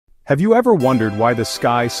Have you ever wondered why the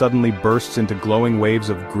sky suddenly bursts into glowing waves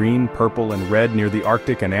of green, purple, and red near the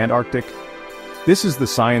Arctic and Antarctic? This is the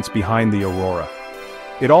science behind the aurora.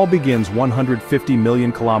 It all begins 150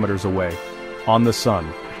 million kilometers away, on the sun.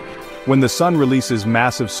 When the sun releases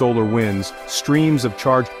massive solar winds, streams of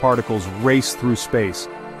charged particles race through space,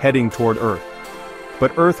 heading toward Earth.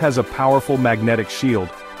 But Earth has a powerful magnetic shield,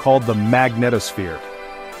 called the magnetosphere.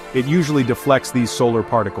 It usually deflects these solar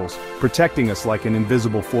particles, protecting us like an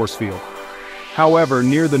invisible force field. However,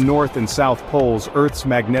 near the north and south poles, Earth's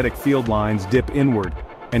magnetic field lines dip inward,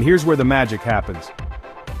 and here's where the magic happens.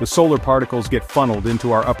 The solar particles get funneled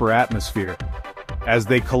into our upper atmosphere. As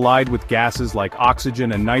they collide with gases like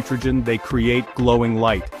oxygen and nitrogen, they create glowing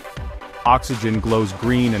light. Oxygen glows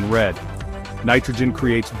green and red. Nitrogen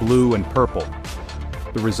creates blue and purple.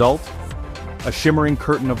 The result? A shimmering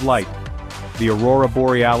curtain of light. The Aurora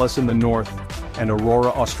Borealis in the north, and Aurora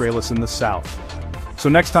Australis in the south. So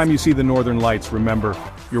next time you see the northern lights, remember,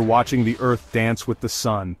 you're watching the Earth dance with the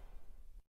sun.